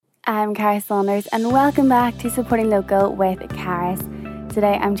I'm Cara Saunders and welcome back to Supporting Local with Caris.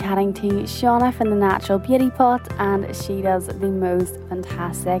 Today I'm chatting to Shauna from the Natural Beauty Pot, and she does the most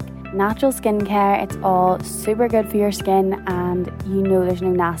fantastic natural skincare. It's all super good for your skin and you know there's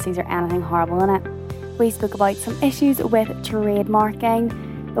no nasties or anything horrible in it. We spoke about some issues with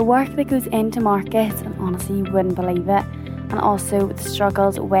trademarking, the work that goes into markets, and honestly you wouldn't believe it, and also the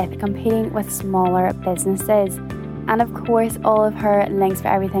struggles with competing with smaller businesses. And of course, all of her links for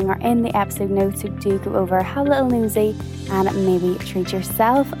everything are in the episode notes, so do go over, have a little nosy and maybe treat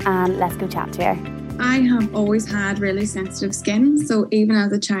yourself, and let's go chat to her. I have always had really sensitive skin, so even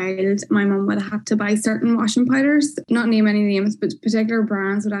as a child, my mum would have had to buy certain washing powders, not name any names, but particular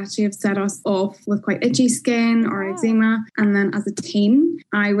brands would actually have set us off with quite itchy skin or eczema. And then as a teen,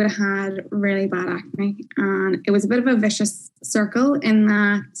 I would have had really bad acne, and it was a bit of a vicious circle in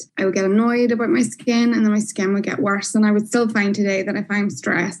that I would get annoyed about my skin and then my skin would get worse. And I would still find today that if I'm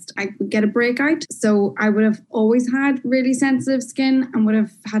stressed, I would get a breakout. So I would have always had really sensitive skin and would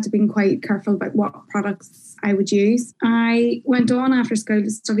have had to be quite careful about what products I would use. I went on after school to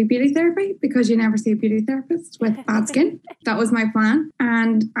study beauty therapy because you never see a beauty therapist with bad skin. That was my plan.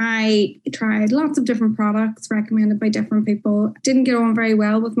 And I tried lots of different products recommended by different people. Didn't get on very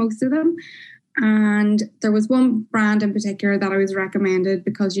well with most of them. And there was one brand in particular that I was recommended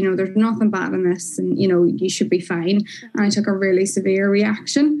because, you know, there's nothing bad in this and, you know, you should be fine. And I took a really severe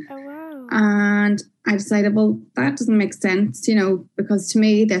reaction. Oh, wow. And I decided, well, that doesn't make sense, you know, because to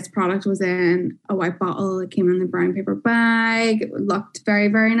me, this product was in a white bottle. It came in the brown paper bag. It looked very,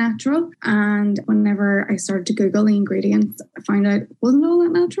 very natural. And whenever I started to Google the ingredients, I found out it wasn't all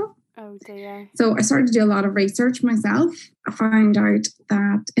that natural. Oh dear. So I started to do a lot of research myself. I found out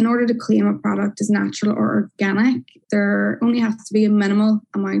that in order to claim a product as natural or organic, there only has to be a minimal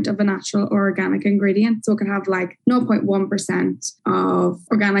amount of a natural or organic ingredient. So it could have like 0.1% of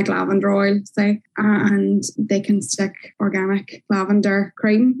organic lavender oil, say, and they can stick organic lavender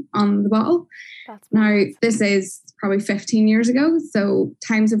cream on the bottle. Now, this is probably 15 years ago, so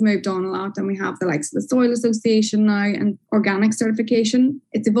times have moved on a lot, and we have the likes of the Soil Association now and organic certification.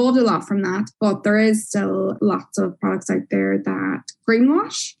 It's evolved a lot from that, but there is still lots of products out there that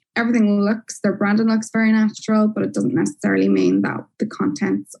greenwash. Their branding looks very natural, but it doesn't necessarily mean that the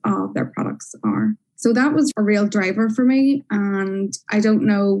contents of their products are. So that was a real driver for me. And I don't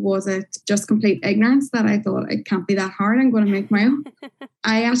know, was it just complete ignorance that I thought it can't be that hard, I'm going to make my own?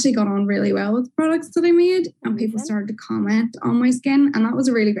 I actually got on really well with the products that I made, and people started to comment on my skin. And that was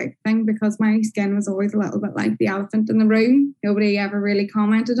a really big thing because my skin was always a little bit like the elephant in the room. Nobody ever really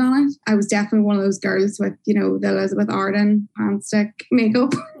commented on it. I was definitely one of those girls with, you know, the Elizabeth Arden hand stick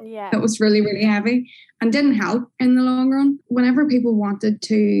makeup. Yeah. That was really, really heavy and didn't help in the long run. Whenever people wanted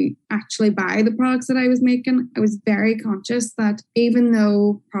to actually buy the products that I was making, I was very conscious that even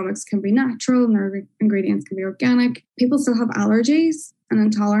though products can be natural and their ingredients can be organic, people still have allergies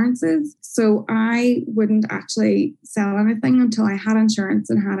and intolerances. So I wouldn't actually sell anything until I had insurance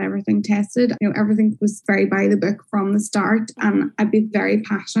and had everything tested. You know, everything was very by the book from the start, and I'd be very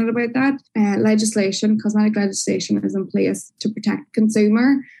passionate about that. Cosmetic legislation is in place to protect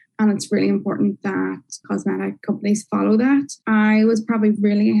consumer. And it's really important that cosmetic companies follow that. I was probably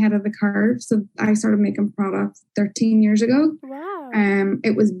really ahead of the curve. So I started making products 13 years ago. Wow.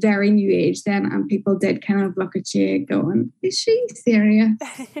 It was very new age then, and people did kind of look at you going, is she serious?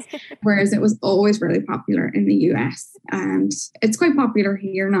 Whereas it was always really popular in the US. And it's quite popular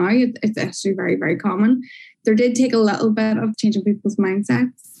here now. It's actually very, very common. There did take a little bit of changing people's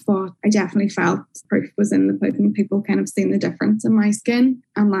mindsets, but I definitely felt proof was in the pudding. People kind of seen the difference in my skin,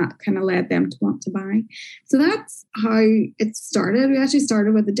 and that kind of led them to want to buy. So that's how it started. We actually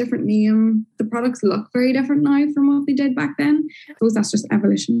started with a different name. The products look very different now from what they did back then. I suppose that's just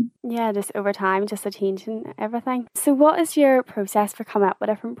evolution. Yeah, just over time, just a change in everything. So what is your process for coming up with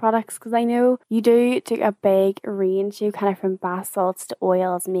different products? Because I know you do a big range, you kind of from bath salts to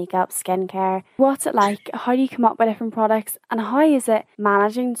oils, makeup, skincare. What's it like? How do you come up with different products, and how is it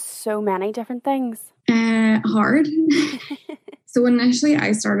managing so many different things? Hard. So initially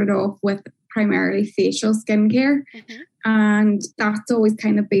I started off with primarily facial skincare. And that's always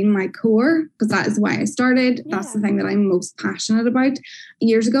kind of been my core because that is why I started. Yeah. That's the thing that I'm most passionate about.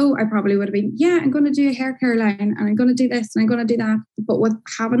 Years ago, I probably would have been, I'm going to do a hair care line and I'm going to do this and I'm going to do that. But with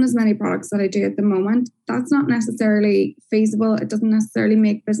having as many products that I do at the moment, that's not necessarily feasible. It doesn't necessarily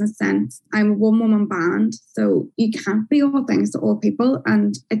make business sense. I'm a one-woman band, so you can't be all things to all people.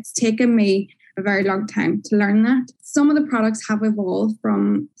 And it's taken me a very long time to learn that. Some of the products have evolved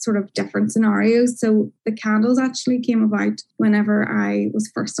from sort of different scenarios. So the candles actually came about whenever I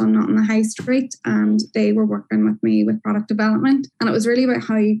was first on Not in the High Street, and they were working with me with product development. And it was really about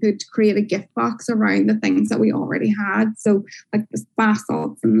how you could create a gift box around the things that we already had. So like the bath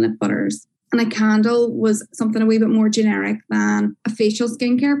salts and lip butters. And a candle was something a wee bit more generic than a facial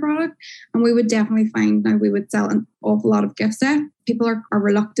skincare product. And we would definitely find now we would sell an awful lot of gift set. People are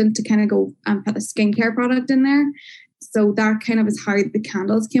reluctant to kind of go and put a skincare product in there. So that kind of is how the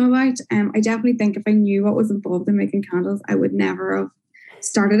candles came about. I definitely think if I knew what was involved in making candles, I would never have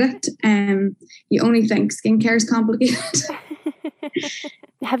started it. You only think skincare is complicated.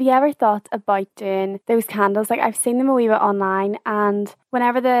 Have you ever thought about doing those candles? Like I've seen them a wee bit online, and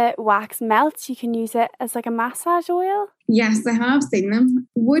whenever the wax melts, you can use it as like a massage oil. Yes, I have seen them.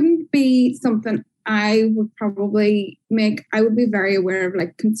 Wouldn't be something I would probably make. I would be very aware of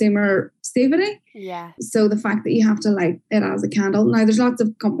like consumer safety. Yeah. So the fact that you have to light it as a candle. Now there's lots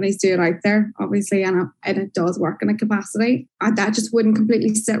of companies do it out there, obviously, and it does work in a capacity. That just wouldn't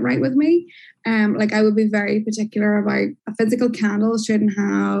completely sit right with me. Like I would be very particular about a physical candle shouldn't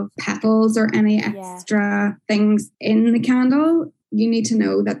have petals or any extra things in the candle. You need to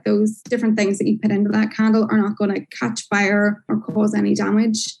know that those different things that you put into that candle are not going to catch fire or cause any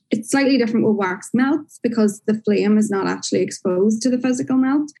damage. It's slightly different with wax melts because the flame is not actually exposed to the physical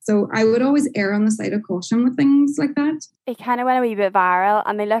melt. So I would always err on the side of caution with things like that. It kind of went a wee bit viral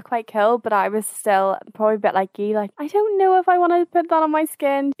and they look quite cool, but I was still probably a bit like you, like, I don't know if I want to put that on my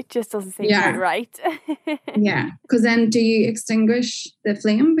skin. It just doesn't seem quite right. Yeah, because then do you extinguish the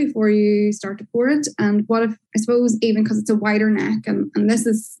flame before you start to pour it? And what if, I suppose, even because it's a wider neck, and this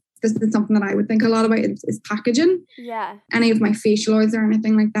is something that I would think a lot about is packaging. Yeah. Any of my facial oils or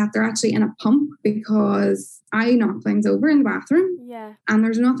anything like that, they're actually in a pump because I knock things over in the bathroom. Yeah. And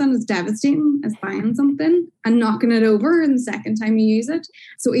there's nothing as devastating as buying something and knocking it over in the second time you use it.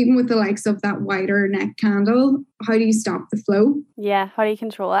 So even with the likes of that wider neck candle, how do you stop the flow? Yeah. How do you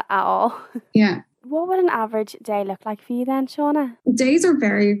control it at all? Yeah. What would an average day look like for you then, Shauna? Days are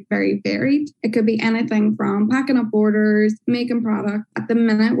very, very varied. It could be anything from packing up orders, making product. At the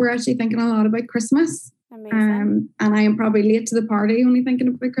minute, we're actually thinking a lot about Christmas. Amazing. And I am probably late to the party, only thinking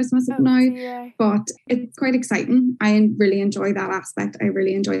about Christmas now. Dear. But it's quite exciting. I really enjoy that aspect. I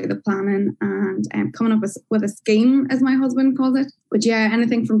really enjoy the planning and coming up with a scheme, as my husband calls it. But yeah,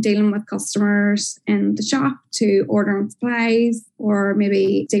 anything from dealing with customers in the shop to ordering supplies, or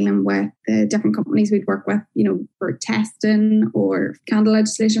maybe dealing with the different companies we'd work with, for testing or candle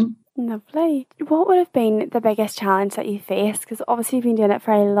legislation. Lovely. What would have been the biggest challenge that you faced? Because obviously you've been doing it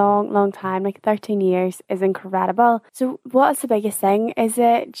for a long, long time. Like 13 years is incredible. So what is the biggest thing? Is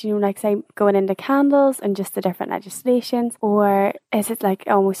it, say going into candles and just the different legislations? Or is it like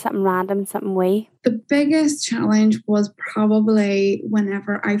almost something random, something wee? The biggest challenge was probably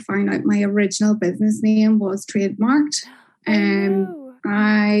whenever I found out my original business name was trademarked.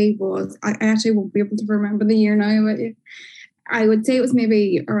 I actually won't be able to remember the year now, but I would say it was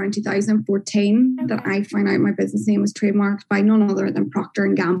maybe around 2014 that I found out my business name was trademarked by none other than Procter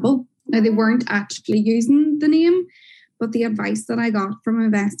 & Gamble. Now, they weren't actually using the name, but the advice that I got from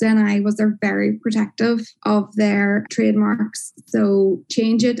Investa and I was they're very protective of their trademarks. So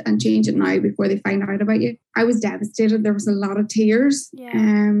change it now before they find out about you. I was devastated. There was a lot of tears.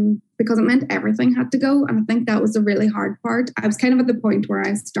 Because it meant everything had to go. And I think that was the really hard part. I was kind of at the point where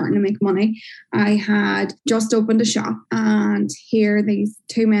I was starting to make money. I had just opened a shop, and here these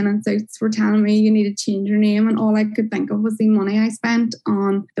two men in suits were telling me you need to change your name. And all I could think of was the money I spent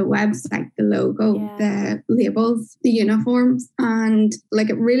on the website, the logo, the labels, the uniforms. And like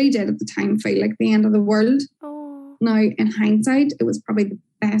it really did at the time feel like the end of the world. Oh. Now, in hindsight, it was probably the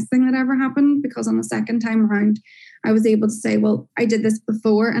best thing that ever happened, because on the second time around, I was able to say, well, I did this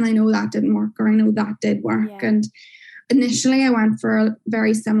before and I know that didn't work, or I know that did work. Yeah. And initially I went for a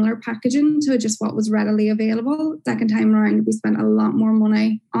very similar packaging to just what was readily available. Second time around, we spent a lot more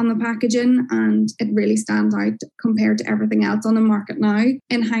money on the packaging, and it really stands out compared to everything else on the market now.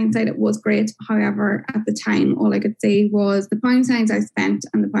 In hindsight, it was great. However, at the time, all I could see was the pound signs I spent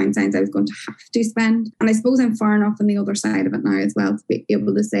and the pound signs I was going to have to spend. And I suppose I'm far enough on the other side of it now as well to be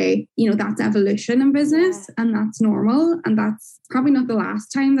able to say, that's evolution in business and that's normal. And that's probably not the last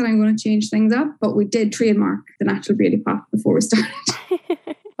time that I'm going to change things up. But we did trademark the Natural Beauty Pot before we started.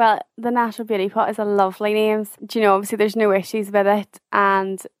 Well, the Natural Beauty Pot is a lovely name. Obviously there's no issues with it,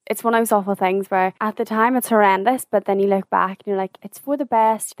 and It's one of those awful things where at the time it's horrendous, but then you look back and you're like, it's for the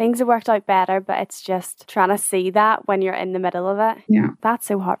best. Things have worked out better, but it's just trying to see that when you're in the middle of it. Yeah. That's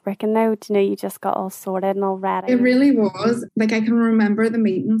so heartbreaking though, to know you just got all sorted and all ready. It really was. Like, I can remember the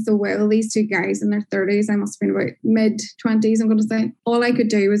meeting so well. These two guys in their 30s, I must have been about mid-20s, I'm going to say. All I could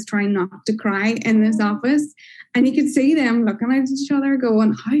do was try not to cry in this office. And you could see them looking at each other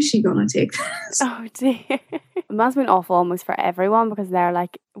going, how is she going to take this? Oh dear. It must have been awful almost for everyone, because they're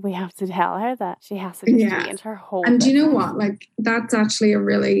like, we have to tell her that she has to just change her whole And business. do you know what? Like, that's actually a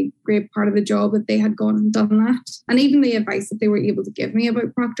really great part of the job, that they had gone and done that. And even the advice that they were able to give me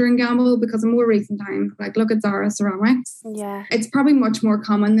about Procter & Gamble, because in more recent times, like, look at Zara Ceramics. Yeah. It's probably much more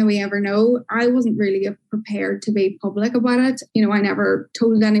common than we ever know. I wasn't really prepared to be public about it. You know, I never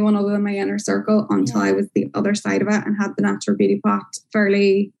told anyone other than my inner circle until I was the other side of it and had the Natural Beauty Pot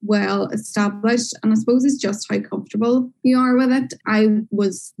fairly well established. And I suppose it's just how comfortable you are with it. I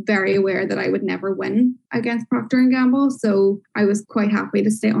was very aware that I would never win against Procter & Gamble, so I was quite happy to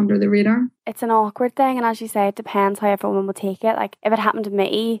stay under the radar. It's an awkward thing, and as you say, it depends how everyone will take it. Like, if it happened to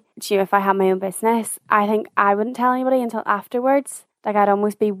me, you know, if I had my own business, I think I wouldn't tell anybody until afterwards. Like, I'd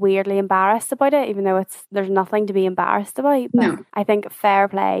almost be weirdly embarrassed about it, even though there's nothing to be embarrassed about. But No. I think fair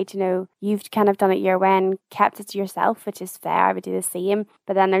play, you know, you've kind of done it your way and kept it to yourself, which is fair. I would do the same.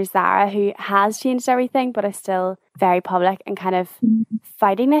 But then there's Zara, who has changed everything, but is still very public and kind of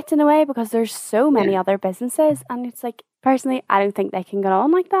fighting it in a way, because there's so many other businesses, and it's like, personally, I don't think they can get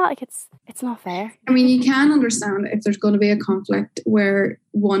on like that. Like, it's not fair. I mean, you can understand if there's going to be a conflict where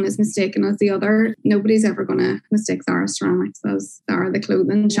one is mistaken as the other. Nobody's ever going to mistake Zara Ceramics as Zara the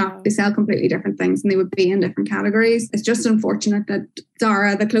clothing shop. They sell completely different things and they would be in different categories. It's just unfortunate that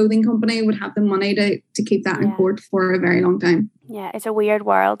Zara, the clothing company, would have the money to keep that in court for a very long time. Yeah, it's a weird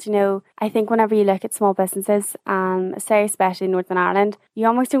world, you know. I think whenever you look at small businesses, say especially in Northern Ireland, you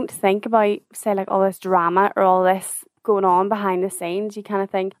almost don't think about, say, like all this drama or all this going on behind the scenes. You kind of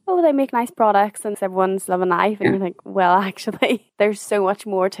think, oh, they make nice products and everyone's loving life, and you think, well, actually there's so much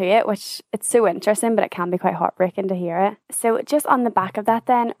more to it, which it's so interesting, but it can be quite heartbreaking to hear it. So just on the back of that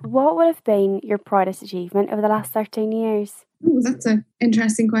then, what would have been your proudest achievement over the last 13 years? Oh, that's an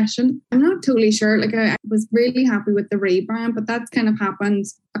interesting question. I'm not totally sure. Like, I was really happy with the rebrand, but that's kind of happened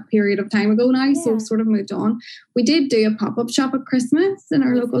a period of time ago now, so sort of moved on. We did do a pop-up shop at Christmas in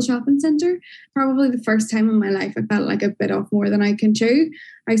our local shopping centre. Probably the first time in my life I felt like I bit off more than I can chew.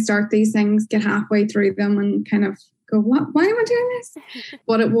 I start these things, get halfway through them and kind of go, what? Why am I doing this?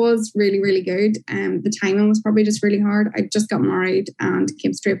 But it was really, really good. The timing was probably just really hard. I just got married and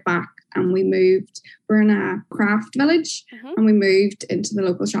came straight back, and we moved. We're in a craft village, and we moved into the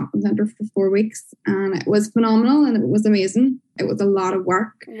local shopping centre for 4 weeks, and it was phenomenal and it was amazing. It was a lot of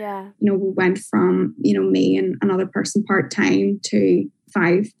work. Yeah. You know, we went from, you know, me and another person part-time to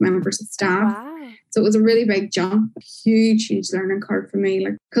 5 members of staff. Wow. So it was a really big jump, a huge learning curve for me,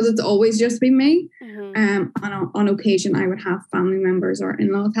 like, because it's always just been me. On occasion, I would have family members or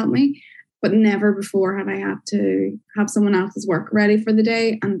in-laws help me, but never before had I had to have someone else's work ready for the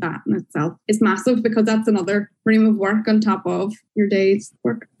day. And that in itself is massive, because that's another ream of work on top of your day's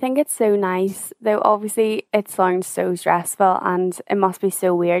work. I think it's so nice, though obviously it sounds so stressful, and it must be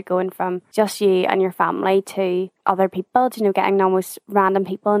so weird going from just you and your family to other people, to, you know, getting almost random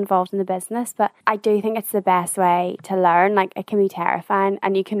people involved in the business. But I do think it's the best way to learn. Like, it can be terrifying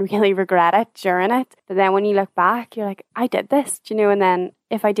and you can really regret it during it, but then when you look back, you're like, I did this, you know, and then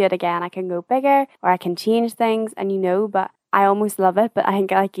if I do it again, I can go bigger or I can change things, and you know, but I almost love it. But I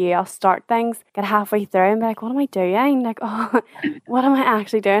think, like you, I'll start things, get halfway through and be like, what am I doing? Like, oh, what am I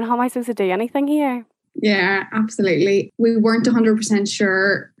actually doing? How am I supposed to do anything here? Yeah, absolutely. We weren't 100%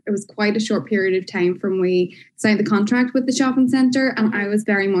 sure. It was quite a short period of time from we signed the contract with the shopping centre, and I was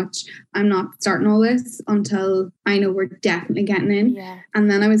very much, I'm not starting all this until I know we're definitely getting in. Yeah.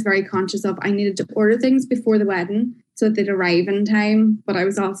 And then I was very conscious of, I needed to order things before the wedding so that they'd arrive in time. But I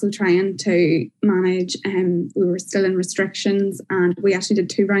was also trying to manage, we were still in restrictions, and we actually did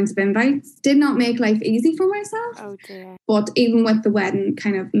 2 rounds of invites. Did not make life easy for myself. Oh dear. But even with the wedding,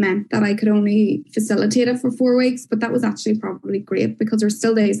 kind of meant that I could only facilitate it for 4 weeks. But that was actually probably great, because there were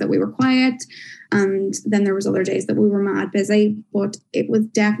still days that we were quiet, and then there was other days that we were mad busy. But it was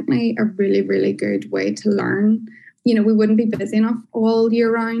definitely a really, really good way to learn. You know, we wouldn't be busy enough all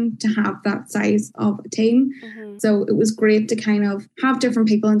year round to have that size of a team. So it was great to kind of have different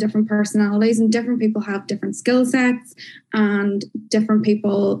people and different personalities, and different people have different skill sets, and different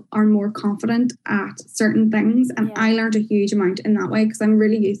people are more confident at certain things. And I learned a huge amount in that way, because I'm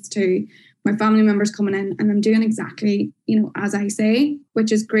really used to my family members coming in and I'm doing exactly, you know, as I say,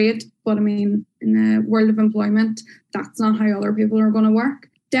 which is great. But I mean, in the world of employment, that's not how other people are going to work.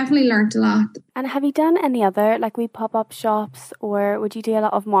 definitely learnt a lot. And have you done any other, like we pop-up shops, or would you do a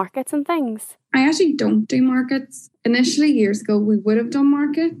lot of markets and things? I actually don't do markets. Initially, years ago, we would have done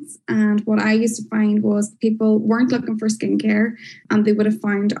markets. And what I used to find was people weren't looking for skincare and they would have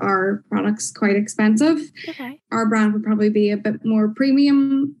found our products quite expensive. Okay. Our brand would probably be a bit more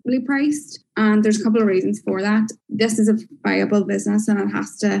premiumly priced. And there's a couple of reasons for that. This is a viable business and it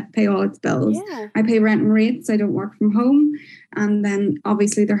has to pay all its bills. Yeah. I pay rent and rates. I don't work from home. And then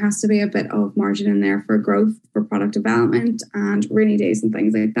obviously there has to be a bit of margin in there for growth, for product development and rainy days and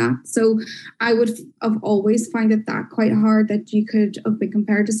things like that. So I would have always found it that quite hard that you could have been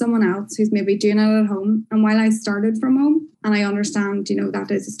compared to someone else who's maybe doing it at home. And while I started from home, and I understand, that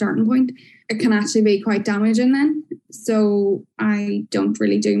is a starting point, it can actually be quite damaging then. So I don't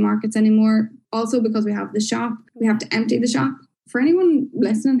really do markets anymore. Also because we have the shop, we have to empty the shop. For anyone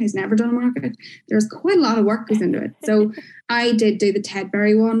listening who's never done a market, there's quite a lot of work goes into it. So I did do the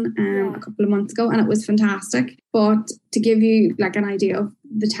Tedbury one a couple of months ago and it was fantastic. But to give you like an idea of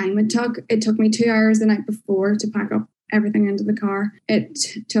the time it took me 2 hours the night before to pack up everything into the car. It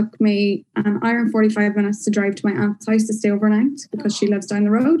took me an hour and 45 minutes to drive to my aunt's house to stay overnight because she lives down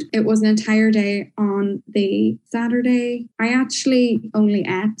the road. It was an entire day on the Saturday. I actually only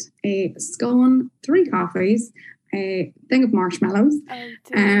ate a scone, 3 coffees, a thing of marshmallows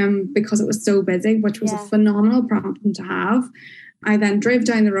because it was so busy, which was a phenomenal problem to have. I then drove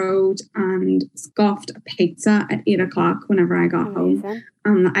down the road and scoffed a pizza at 8 o'clock whenever I got home.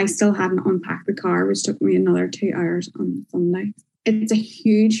 And I still hadn't unpacked the car, which took me another 2 hours on Sunday. It's a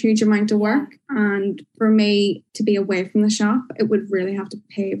huge, huge amount of work. And for me to be away from the shop, it would really have to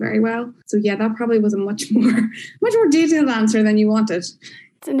pay very well. So yeah, that probably was a much more detailed answer than you wanted.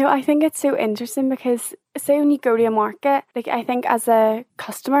 No, I think it's so interesting because say when you go to a market, like I think as a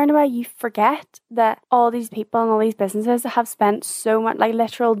customer in a way, you forget that all these people and all these businesses have spent so much, like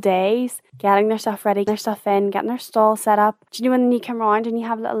literal days, getting their stuff ready, their stuff in, getting their stall set up. Do you know when you come around and you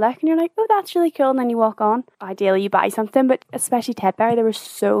have a little look and you're like, oh, that's really cool, and then you walk on. Ideally, you buy something, but especially Tedbury, there were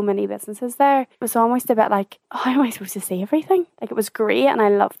so many businesses there. It was almost a bit like, oh, how am I supposed to see everything? Like it was great and I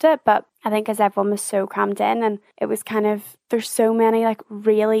loved it, but I think as everyone was so crammed in and it was kind of, there's so many like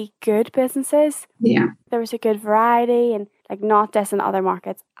really good businesses. Yeah. There was a good variety and like not dissing other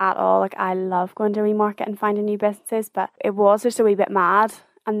markets at all. Like I love going to remarket and finding new businesses, but it was just a wee bit mad.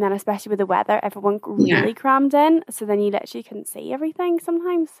 And then especially with the weather, everyone really crammed in. So then you literally couldn't see everything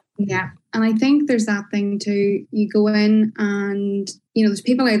sometimes. Yeah. And I think there's that thing too. You go in and, there's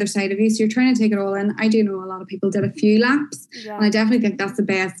people either side of you. So you're trying to take it all in. I do know a lot of people did a few laps. Yeah. And I definitely think that's the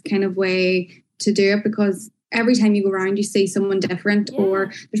best kind of way to do it because every time you go around, you see someone different or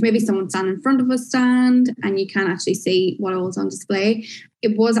there's maybe someone standing in front of a stand and you can't actually see what all's on display.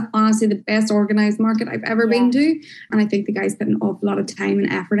 It was honestly the best organised market I've ever been to. And I think the guys put an awful lot of time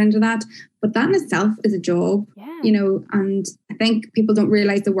and effort into that. But that in itself is a job, and I think people don't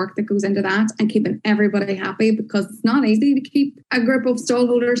realise the work that goes into that and keeping everybody happy because it's not easy to keep a group of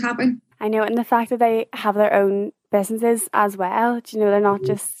stallholders happy. I know, and the fact that they have their own businesses as well, they're not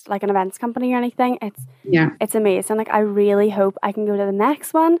just like an events company or anything. It's amazing. Like I really hope I can go to the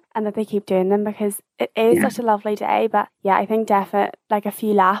next one and that they keep doing them because it is such a lovely day. But yeah, I think definitely like a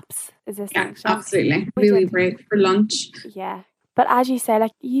few laps is essential. Yeah, absolutely. Really break for lunch. Yeah. But as you say,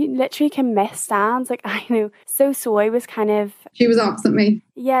 like you literally can miss stands. Like I know, So Soy was kind of... She was opposite me.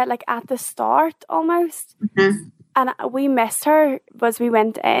 Yeah, like at the start almost. Mm-hmm. And we missed her as we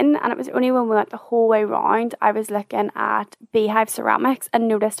went in, and it was only when we went the whole way round I was looking at Beehive Ceramics and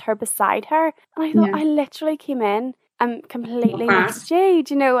noticed her beside her. And I thought I literally came in and completely missed you,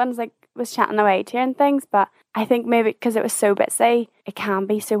 and was chatting away to her and things. But I think maybe because it was so busy, it can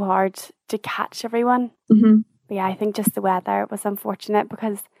be so hard to catch everyone. Mm-hmm. But yeah, I think just the weather was unfortunate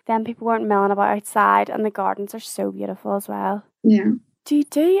because then people weren't milling about outside and the gardens are so beautiful as well. Yeah. Do you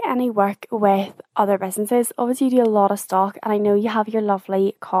do any work with other businesses? Obviously you do a lot of stock and I know you have your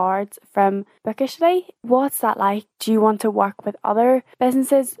lovely cards from Bookishly. What's that like? Do you want to work with other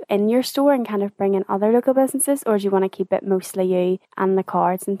businesses in your store and kind of bring in other local businesses, or do you want to keep it mostly you and the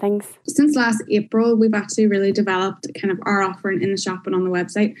cards and things? Since last April, we've actually really developed kind of our offering in the shop and on the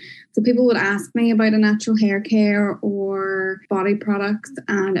website. So people would ask me about a natural hair care or body products,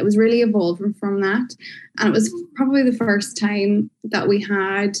 and it was really evolving from that. And it was probably the first time that we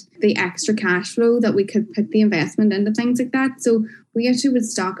had the extra cash flow that we could put the investment into things like that. So we actually would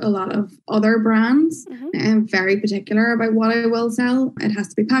stock a lot of other brands. I'm very particular about what I will sell. It has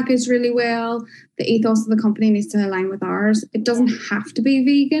to be packaged really well. The ethos of the company needs to align with ours. It doesn't have to be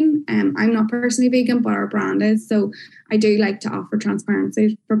vegan. I'm not personally vegan, but our brand is. So I do like to offer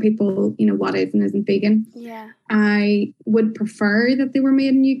transparency for people, you know, what is and isn't vegan. Yeah. I would prefer that they were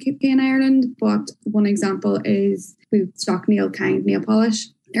made in UK and Ireland, but one example is we stock Neil Kind nail polish.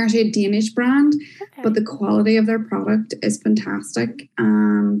 They're actually a Danish brand, but the quality of their product is fantastic.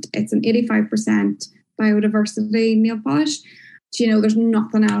 And it's an 85% biodiversity nail polish. Do you know, there's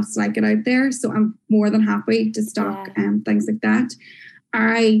nothing else like it out there. So I'm more than happy to stock things like that.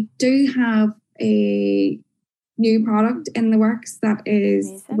 I do have a new product in the works that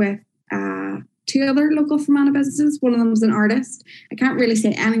is with 2 other local Fermanagh businesses. One of them is an artist. I can't really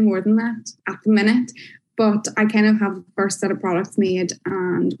say any more than that at the minute. But I kind of have the first set of products made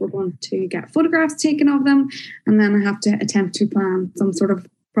and we're going to get photographs taken of them. And then I have to attempt to plan some sort of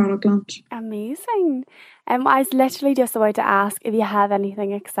product launch. Amazing. I was literally just about to ask if you have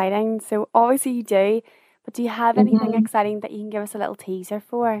anything exciting. So obviously you do, but do you have anything exciting that you can give us a little teaser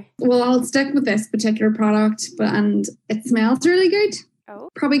for? Well, I'll stick with this particular product, and it smells really good. Oh.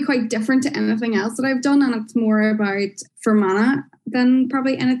 Probably quite different to anything else that I've done. And it's more about Fermanagh than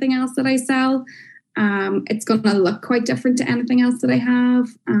probably anything else that I sell. It's going to look quite different to anything else that I have,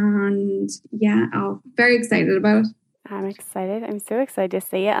 and I'm very excited about it. I'm excited. I'm so excited to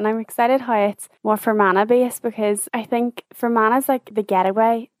see it, and I'm excited how it's more Fermanagh based, because I think Fermanagh is like the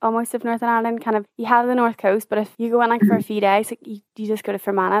getaway almost of Northern Ireland. Kind of, you have the North Coast, but if you go in like for a few days, like you just go to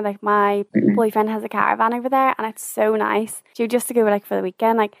Fermanagh. Like my boyfriend has a caravan over there, and it's so nice. So just to go like for the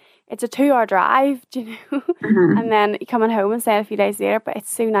weekend, like it's a 2-hour drive, do you know? And then you coming home and stay a few days later, but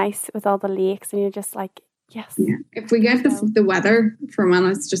it's so nice with all the lakes, and you're just like, yes. Yeah. If we get the weather,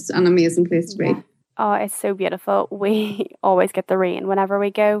 Fermanagh is just an amazing place to be. Oh, it's so beautiful. We always get the rain whenever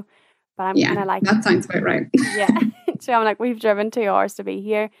we go, but I'm kind of like, that sounds about right. Yeah. So I'm like, we've driven 2 hours to be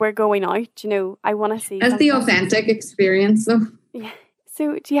here. We're going out, you know, I want to see. It's the authentic experience though. Yeah.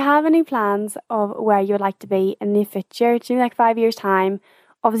 So do you have any plans of where you would like to be in the future? Do you know, like 5 years time?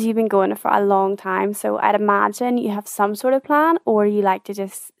 Obviously you've been going for a long time, so I'd imagine you have some sort of plan, or you like to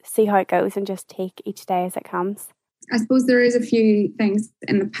just see how it goes and just take each day as it comes? I suppose there is a few things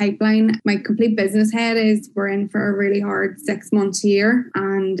in the pipeline. My complete business head is we're in for a really hard 6 months year,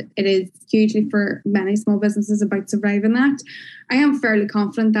 and it is hugely for many small businesses about surviving that. I am fairly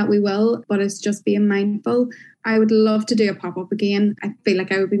confident that we will, but it's just being mindful. I would love to do a pop-up again. I feel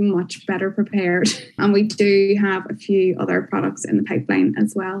like I would be much better prepared. And we do have a few other products in the pipeline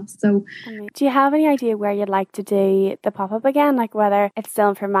as well. So, do you have any idea where you'd like to do the pop-up again? Like whether it's still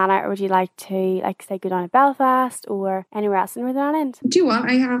in Fermanagh, or would you like to, like, say, go down to Belfast or anywhere else in Northern Ireland? Do you know what?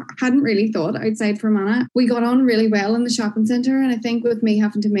 I hadn't really thought outside Fermanagh. We got on really well in the shopping centre, and I think with me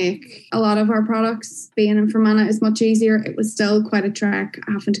having to make a lot of our products, being in Fermanagh is much easier. It was still quite a trek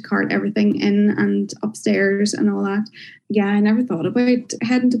having to cart everything in and upstairs and all that. Yeah, I never thought about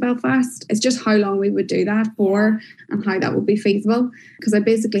heading to Belfast. It's just how long we would do that for and how that would be feasible, because I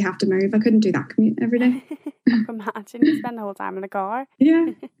basically have to move. I couldn't do that commute every day. Imagine you spend the whole time in the car. Yeah.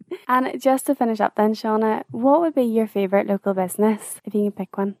 And just to finish up then, Shauna, what would be your favourite local business if you could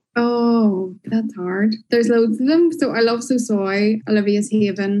pick one? Oh, that's hard. There's loads of them. So I love So Soy, Olivia's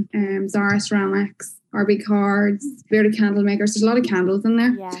Haven, Zara Ceramics, RB Cards, Bearded Candle Makers. There's a lot of candles in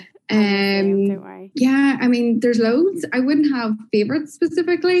there. Yeah. Don't worry. Yeah, I mean, there's loads. I wouldn't have favourites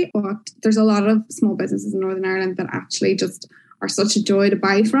specifically, but there's a lot of small businesses in Northern Ireland that actually just are such a joy to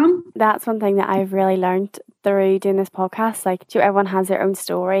buy from. That's one thing that I've really learned through doing this podcast. Like, everyone has their own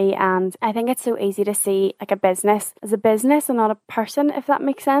story, and I think it's so easy to see like a business as a business and not a person, if that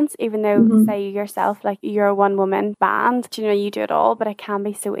makes sense. Even though say yourself, like, you're a one-woman band, you know, you do it all, but it can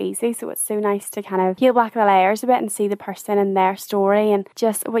be so easy. So it's so nice to kind of peel back the layers a bit and see the person and their story. And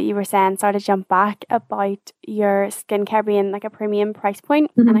just what you were saying, sort of jump back about your skincare being like a premium price point,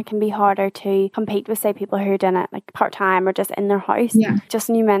 and it can be harder to compete with, say, people who are doing it like part-time or just in their house. Yeah. Just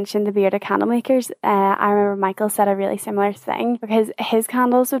when you mentioned the Bearded Candle Makers, I remember Michael said a really similar thing, because his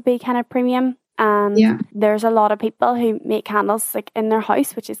candles would be kind of premium, and there's a lot of people who make candles like in their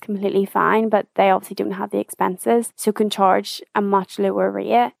house, which is completely fine, but they obviously don't have the expenses, so can charge a much lower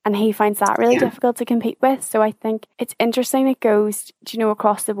rate, and he finds that really difficult to compete with. So I think it's interesting, it goes, you know,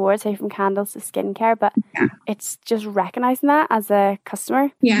 across the board, say from candles to skincare, but it's just recognizing that as a customer.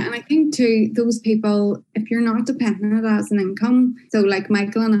 Yeah, and I think too, those people, if you're not dependent on it as an income, so like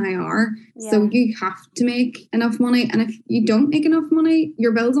Michael and I are, so you have to make enough money, and if you don't make enough money,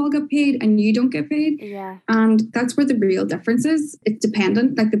 your bills all get paid and you don't get paid. Yeah. And that's where the real difference is. It's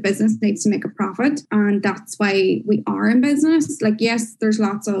dependent. Like the business needs to make a profit. And that's why we are in business. Like, yes, there's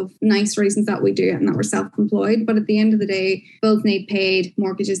lots of nice reasons that we do it and that we're self-employed. But at the end of the day, bills need paid,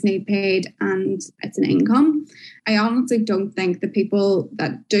 mortgages need paid, and it's an income. I honestly don't think the people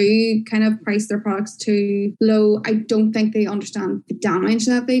that do kind of price their products too low, I don't think they understand the damage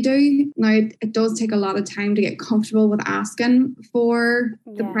that they do. Now, it does take a lot of time to get comfortable with asking for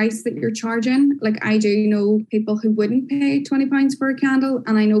the price that you're charging. Like I do know people who wouldn't pay £20 for a candle,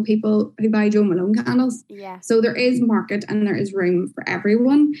 and I know people who buy Jo Malone candles. Yeah. So there is market and there is room for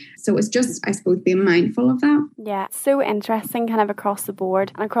everyone. So it's just, I suppose, being mindful of that. Yeah, so interesting kind of across the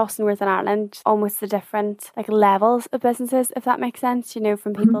board and across Northern Ireland, almost the different like levels of businesses, if that makes sense, you know,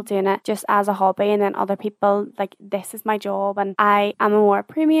 from people doing it just as a hobby, and then other people like, this is my job and I am a more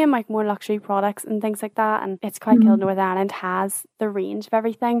premium, like more luxury products and things like that. And it's quite cool Northern Ireland has the range of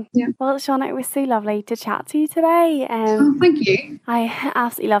everything. Yeah. Well, Shauna, it was so lovely to chat to you today. Thank you. I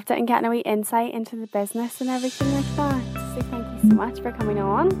absolutely loved it, and getting a wee insight into the business and everything like that. So thank you so much for coming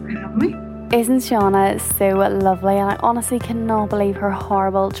on. For having me. Isn't Shauna so lovely? And I honestly cannot believe her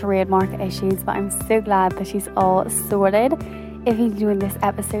horrible trademark issues, but I'm so glad that she's all sorted. If you enjoyed this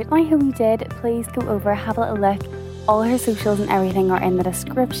episode, and I hope you did, please go over, have a little look. All her socials and everything are in the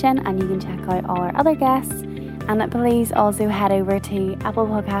description, and you can check out all our other guests. And please also head over to Apple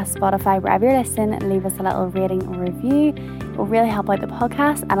Podcasts, Spotify, wherever you're listening, leave us a little rating or review. It will really help out the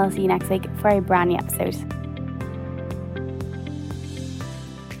podcast, and I'll see you next week for a brand new episode.